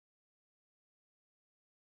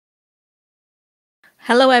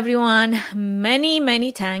Hello, everyone.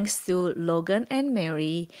 Many thanks to Logan and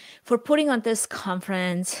Mary for putting on this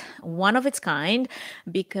conference, one of its kind,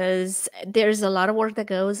 because there's a lot of work that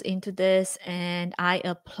goes into this. And I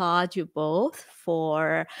applaud you both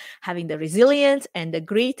for having the resilience and the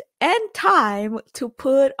grit and time to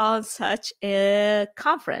put on such a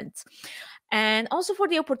conference, and also for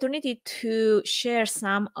the opportunity to share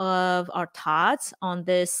some of our thoughts on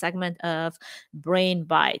this segment of Brain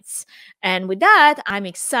Bites. And with that, I'm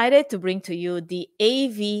excited to bring to you the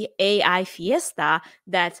AV-AI Fiesta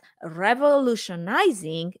that's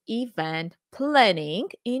revolutionizing event planning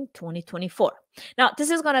in 2024. Now, this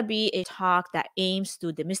is going to be a talk that aims to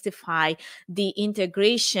demystify the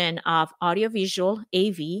integration of audiovisual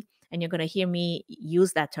AV, and you're going to hear me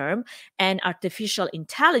use that term, and artificial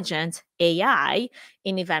intelligence, AI,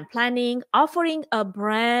 in event planning, offering a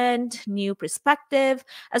brand new perspective,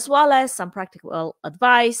 as well as some practical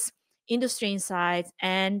advice, industry insights,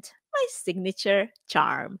 and my signature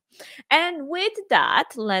charm. And with that,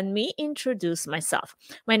 let me introduce myself.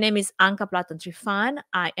 My name is Anca Trifan.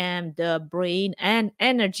 I am the brain and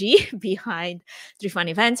energy behind Trifan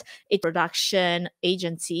Events, a production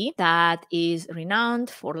agency that is renowned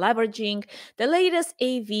for leveraging the latest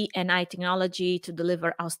AV and I technology to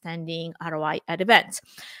deliver outstanding ROI at events.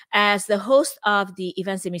 As the host of the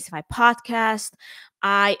Events Demystify podcast,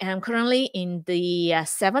 I am currently in the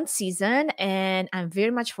seventh season, and I'm very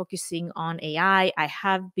much focusing on AI. I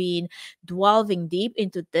have been delving deep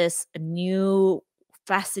into this new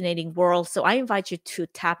fascinating world. So I invite you to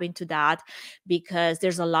tap into that because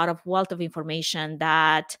there's a lot of wealth of information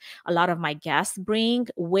that a lot of my guests bring,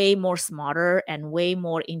 way more smarter and way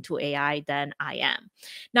more into AI than I am.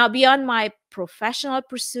 Now, beyond my professional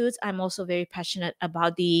pursuits, I'm also very passionate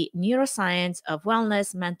about the neuroscience of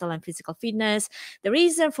wellness, mental and physical fitness. The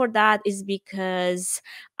reason for that is because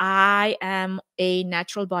I am a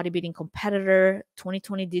natural bodybuilding competitor.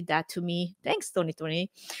 2020 did that to me. Thanks, 2020.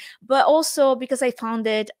 But also because I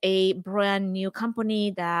founded a brand new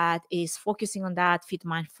company that is focusing on that, Fit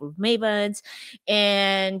Mindful Mavens.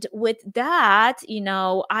 And with that,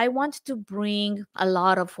 I want to bring a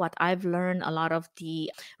lot of what I've learned, a lot of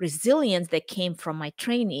the resilience that came from my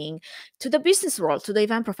training to the business world, to the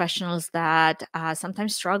event professionals that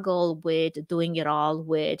sometimes struggle with doing it all,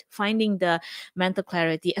 with finding the mental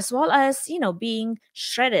clarity, as well as, being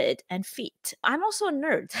shredded and fit. I'm also a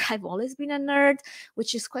nerd. I've always been a nerd,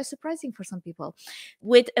 which is quite surprising for some people.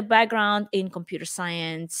 With a background in computer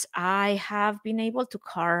science, I have been able to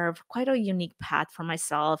carve quite a unique path for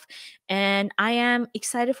myself, and I am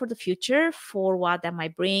excited for the future, for what that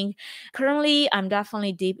might bring. Currently, I'm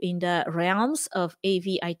definitely deep in the realms of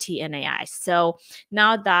AV, IT, and AI. So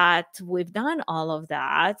now that we've done all of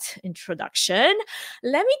that introduction,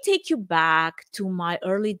 let me take you back to my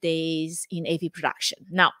early days in AV production.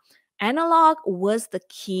 Now, analog was the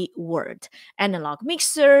key word. Analog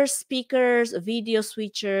mixers, speakers, video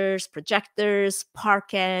switchers, projectors,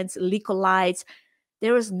 parkends, Lico lights.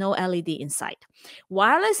 There was no LED inside.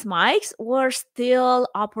 Wireless mics were still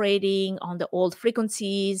operating on the old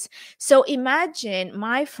frequencies. So imagine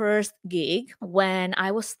my first gig when I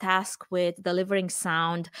was tasked with delivering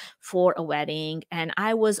sound for a wedding, and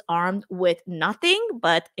I was armed with nothing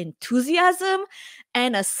but enthusiasm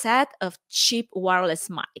and a set of cheap wireless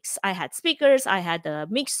mics. I had speakers, I had a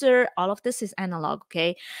mixer, all of this is analog,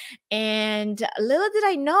 okay? And little did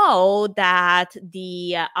I know that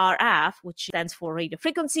the RF, which stands for radio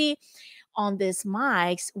frequency, on these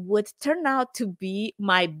mics would turn out to be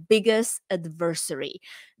my biggest adversary.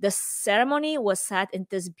 The ceremony was set in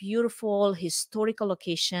this beautiful historical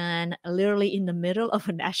location, literally in the middle of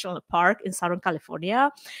a national park in Southern California,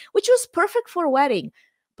 which was perfect for a wedding,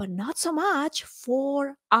 but not so much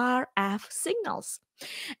for RF signals.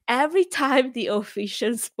 Every time the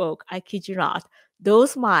officiant spoke, I kid you not,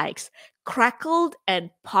 those mics crackled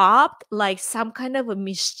and popped like some kind of a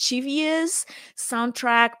mischievous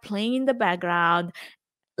soundtrack playing in the background,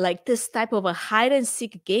 like this type of a hide and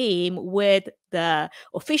seek game with the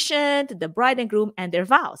officiant, the bride and groom, and their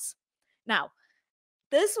vows. Now,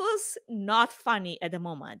 this was not funny at the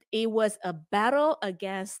moment. It was a battle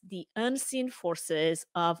against the unseen forces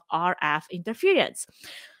of RF interference.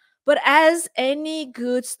 But as any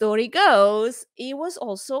good story goes, it was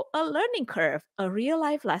also a learning curve, a real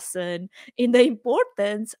life lesson in the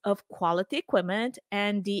importance of quality equipment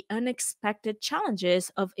and the unexpected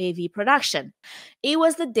challenges of AV production. It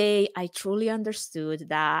was the day I truly understood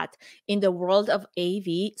that in the world of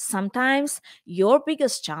AV, sometimes your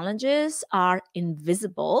biggest challenges are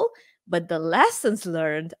invisible, but the lessons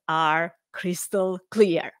learned are crystal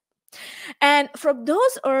clear. And from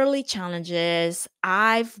those early challenges,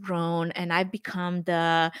 I've grown and I've become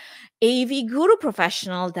the AV guru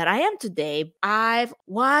professional that I am today. I've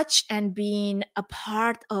watched and been a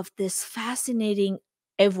part of this fascinating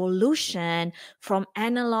evolution from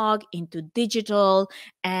analog into digital.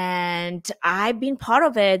 And I've been part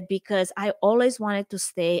of it because I always wanted to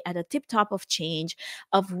stay at the tip top of change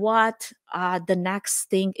of what the next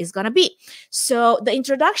thing is going to be. So the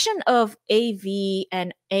introduction of AV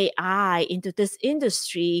and AI into this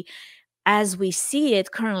industry as we see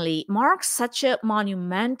it currently marks such a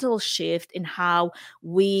monumental shift in how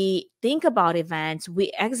we think about events,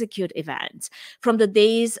 we execute events. From the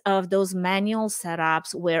days of those manual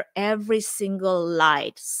setups where every single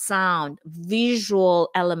light, sound,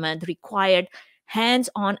 visual element required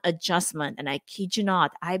hands-on adjustment. And I kid you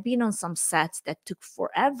not, I've been on some sets that took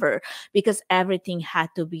forever because everything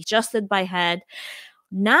had to be adjusted by hand.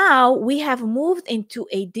 Now we have moved into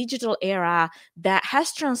a digital era that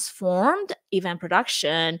has transformed event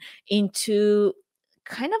production into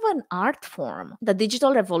kind of an art form. The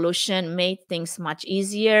digital revolution made things much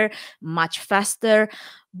easier, much faster,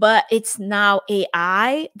 but it's now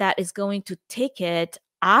AI that is going to take it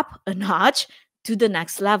up a notch to the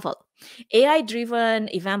next level. AI driven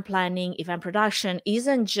event planning, event production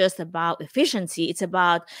isn't just about efficiency, it's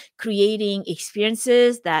about creating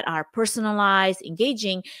experiences that are personalized,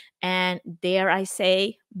 engaging, and dare I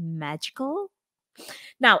say, magical.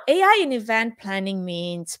 Now, AI in event planning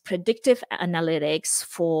means predictive analytics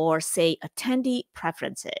for, say, attendee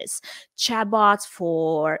preferences, chatbots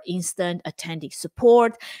for instant attendee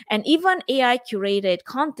support, and even AI curated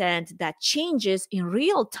content that changes in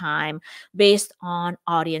real time based on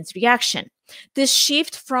audience reaction. This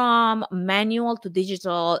shift from manual to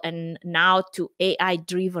digital and now to AI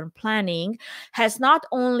driven planning has not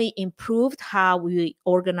only improved how we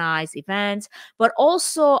organize events, but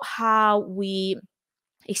also how we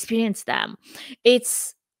experience them.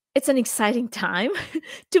 It's it's an exciting time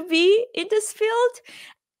to be in this field.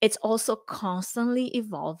 It's also constantly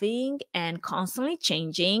evolving and constantly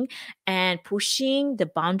changing and pushing the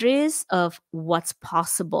boundaries of what's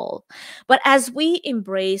possible. But as we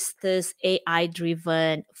embrace this AI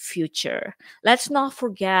driven future, let's not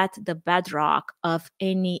forget the bedrock of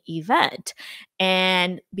any event.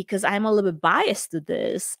 And because I'm a little bit biased to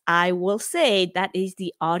this, I will say that is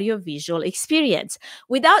the audiovisual experience.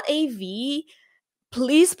 Without AV,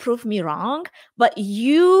 please prove me wrong, but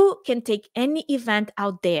you can take any event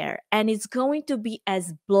out there and it's going to be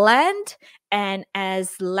as bland and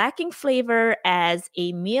as lacking flavor as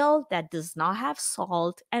a meal that does not have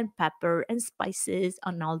salt and pepper and spices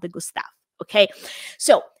and all the good stuff. Okay.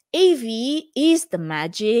 So AV is the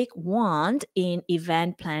magic wand in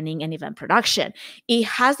event planning and event production. It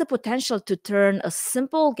has the potential to turn a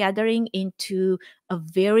simple gathering into a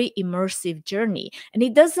very immersive journey. And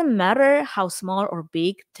it doesn't matter how small or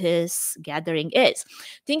big this gathering is.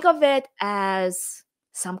 Think of it as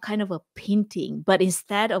some kind of a painting, but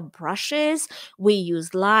instead of brushes, we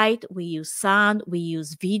use light, we use sound, we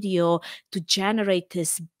use video to generate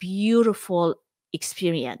this beautiful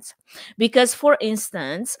experience. Because, for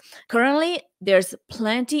instance, currently there's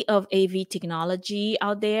plenty of AV technology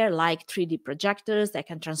out there, like 3D projectors that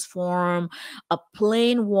can transform a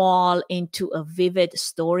plain wall into a vivid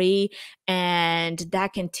story, and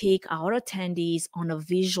that can take our attendees on a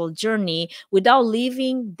visual journey without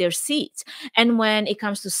leaving their seats. And when it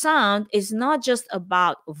comes to sound, it's not just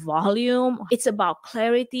about volume, it's about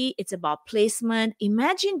clarity, it's about placement.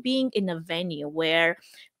 Imagine being in a venue where,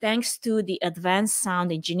 thanks to the advanced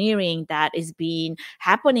sound engineering that is being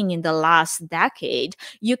happening in the last decade,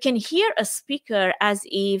 you can hear a speaker as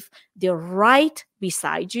if they're right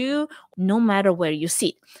beside you, no matter where you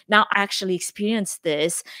sit. Now, I actually experienced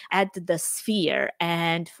this at the Sphere.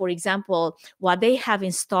 And for example, what they have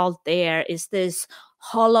installed there is this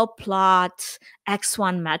hollow plot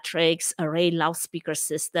X1 matrix array loudspeaker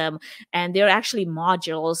system, and they're actually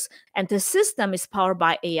modules. And the system is powered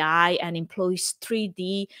by AI and employs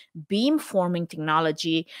 3D beamforming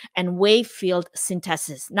technology and wave field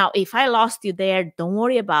synthesis. Now, if I lost you there, don't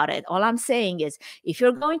worry about it. All I'm saying is, if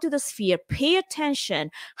you're going to the Sphere, pay attention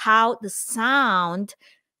how the sound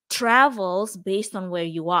travels based on where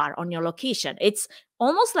you are on your location. It's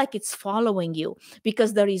almost like it's following you,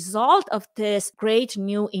 because the result of this great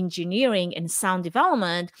new engineering and sound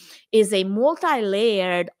development is a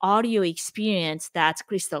multi-layered audio experience that's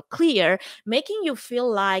crystal clear, making you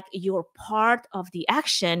feel like you're part of the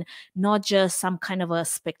action, not just some kind of a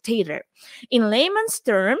spectator. In layman's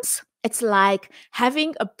terms, it's like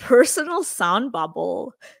having a personal sound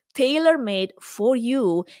bubble tailor-made for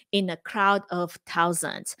you in a crowd of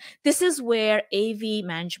thousands. This is where AV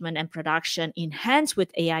management and production enhanced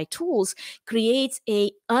with AI tools creates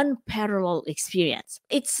a unparalleled experience.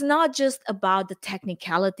 It's not just about the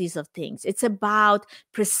technicalities of things. It's about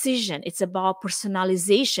precision. It's about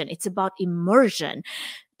personalization. It's about immersion.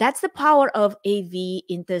 That's the power of AV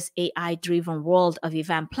in this AI-driven world of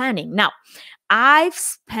event planning. Now, I've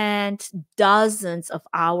spent dozens of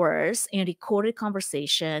hours in recorded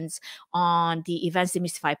conversations on the Events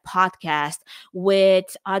Demystified podcast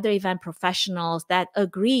with other event professionals that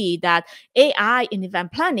agree that AI in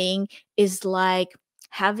event planning is like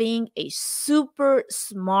having a super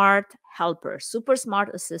smart helper, super smart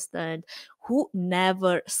assistant who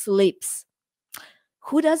never sleeps.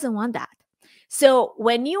 Who doesn't want that? So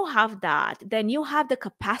when you have that, then you have the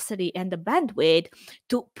capacity and the bandwidth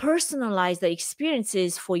to personalize the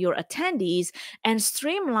experiences for your attendees and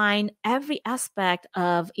streamline every aspect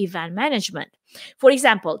of event management. For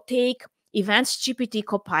example, take Events GPT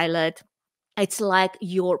Copilot. It's like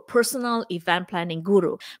your personal event planning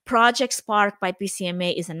guru. Project Spark by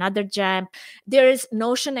PCMA is another gem. There is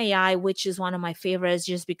Notion AI, which is one of my favorites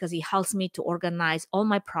just because it helps me to organize all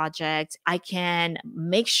my projects. I can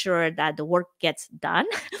make sure that the work gets done.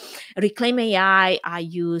 Reclaim AI, I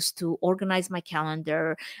use to organize my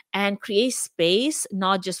calendar and create space,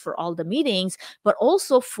 not just for all the meetings, but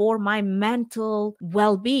also for my mental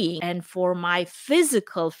well being and for my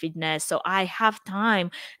physical fitness. So I have time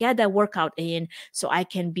to get that workout in so I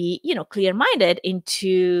can be, clear minded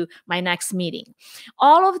into my next meeting.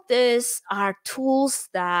 All of this are tools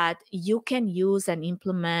that you can use and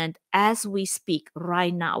implement as we speak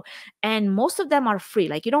right now. And most of them are free.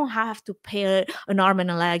 Like you don't have to pay an arm and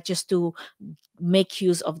a leg just to make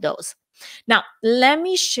use of those. Now, let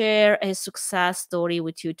me share a success story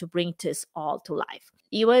with you to bring this all to life.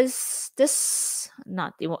 It was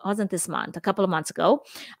it wasn't this month, a couple of months ago.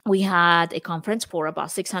 We had a conference for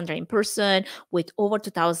about 600 in person with over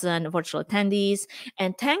 2,000 virtual attendees.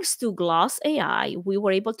 And thanks to Gloss AI, we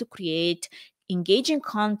were able to create engaging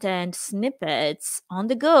content snippets on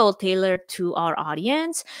the go tailored to our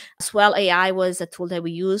audience. Swell AI was a tool that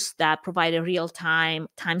we used that provided real-time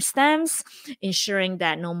timestamps, ensuring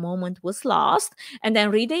that no moment was lost. And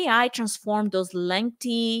then Read AI transformed those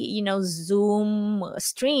lengthy, Zoom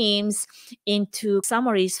streams into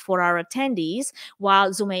summaries for our attendees,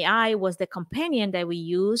 while Zoom AI was the companion that we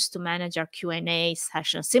used to manage our Q&A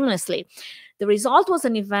session seamlessly. The result was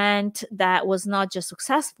an event that was not just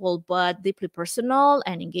successful, but deeply personal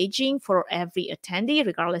and engaging for every attendee,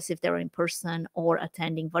 regardless if they're in person or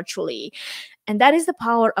attending virtually. And that is the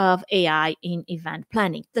power of AI in event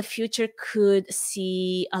planning. The future could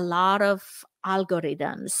see a lot of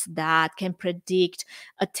algorithms that can predict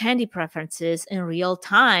attendee preferences in real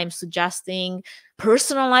time, suggesting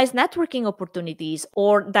personalized networking opportunities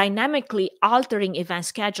or dynamically altering event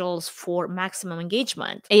schedules for maximum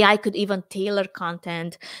engagement. AI could even tailor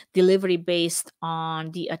content delivery based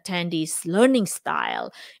on the attendee's learning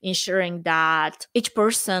style, ensuring that each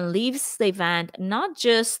person leaves the event not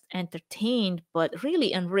just entertained, but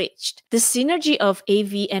really enriched. The synergy of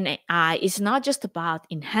AV and AI is not just about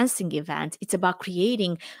enhancing events, it's about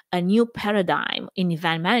creating a new paradigm in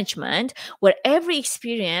event management where every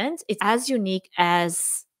experience is as unique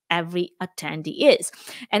as every attendee is.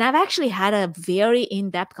 And I've actually had a very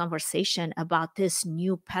in-depth conversation about this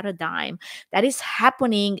new paradigm that is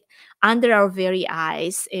happening under our very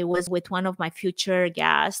eyes. It was with one of my future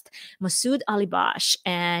guests, 𝗙će𝗿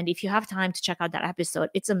And if you have time to check out that episode,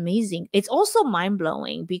 it's amazing. It's also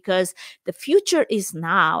mind-blowing because the future is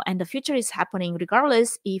now and the future is happening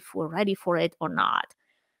regardless if we're ready for it or not.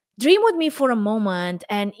 Dream with me for a moment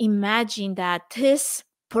and imagine that this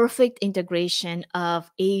perfect integration of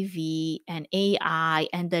AV and AI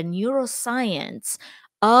and the neuroscience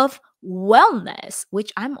of wellness,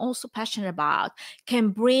 which I'm also passionate about,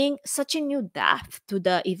 can bring such a new depth to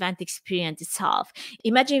the event experience itself.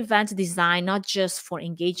 Imagine events designed not just for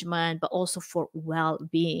engagement, but also for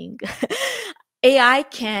well-being. AI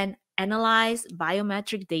can analyze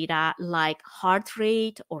biometric data like heart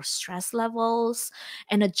rate or stress levels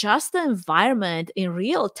and adjust the environment in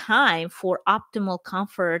real time for optimal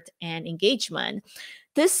comfort and engagement.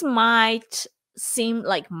 This might seem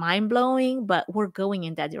like mind-blowing, but we're going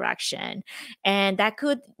in that direction. And that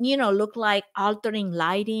could, look like altering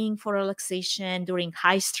lighting for relaxation during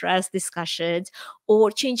high stress discussions, or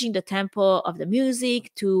changing the tempo of the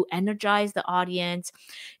music to energize the audience.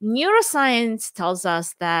 Neuroscience tells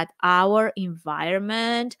us that our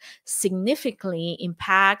environment significantly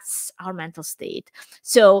impacts our mental state.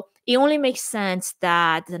 So it only makes sense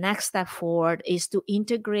that the next step forward is to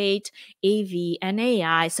integrate AV and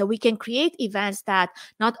AI so we can create events that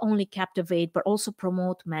not only captivate but also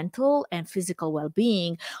promote mental and physical well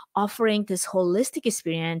being, offering this holistic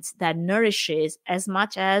experience that nourishes as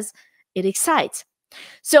much as it excites.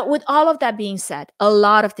 So, with all of that being said, a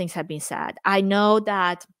lot of things have been said. I know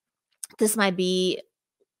that this might be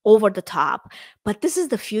over the top, but this is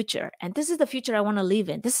the future, and this is the future I want to live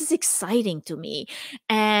in. This is exciting to me.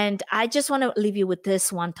 And I just want to leave you with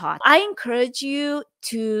this one thought. I encourage you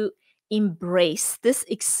to embrace this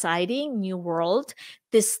exciting new world,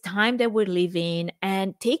 this time that we're living,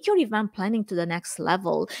 and take your event planning to the next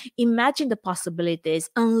level. Imagine the possibilities,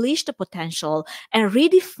 unleash the potential, and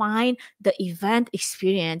redefine the event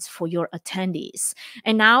experience for your attendees.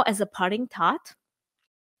 And now, as a parting thought,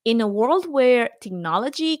 in a world where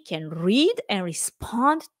technology can read and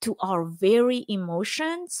respond to our very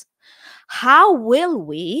emotions, how will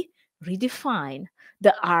we redefine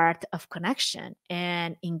the art of connection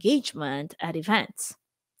and engagement at events?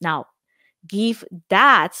 Now, give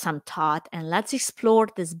that some thought and let's explore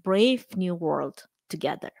this brave new world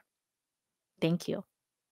together. Thank you.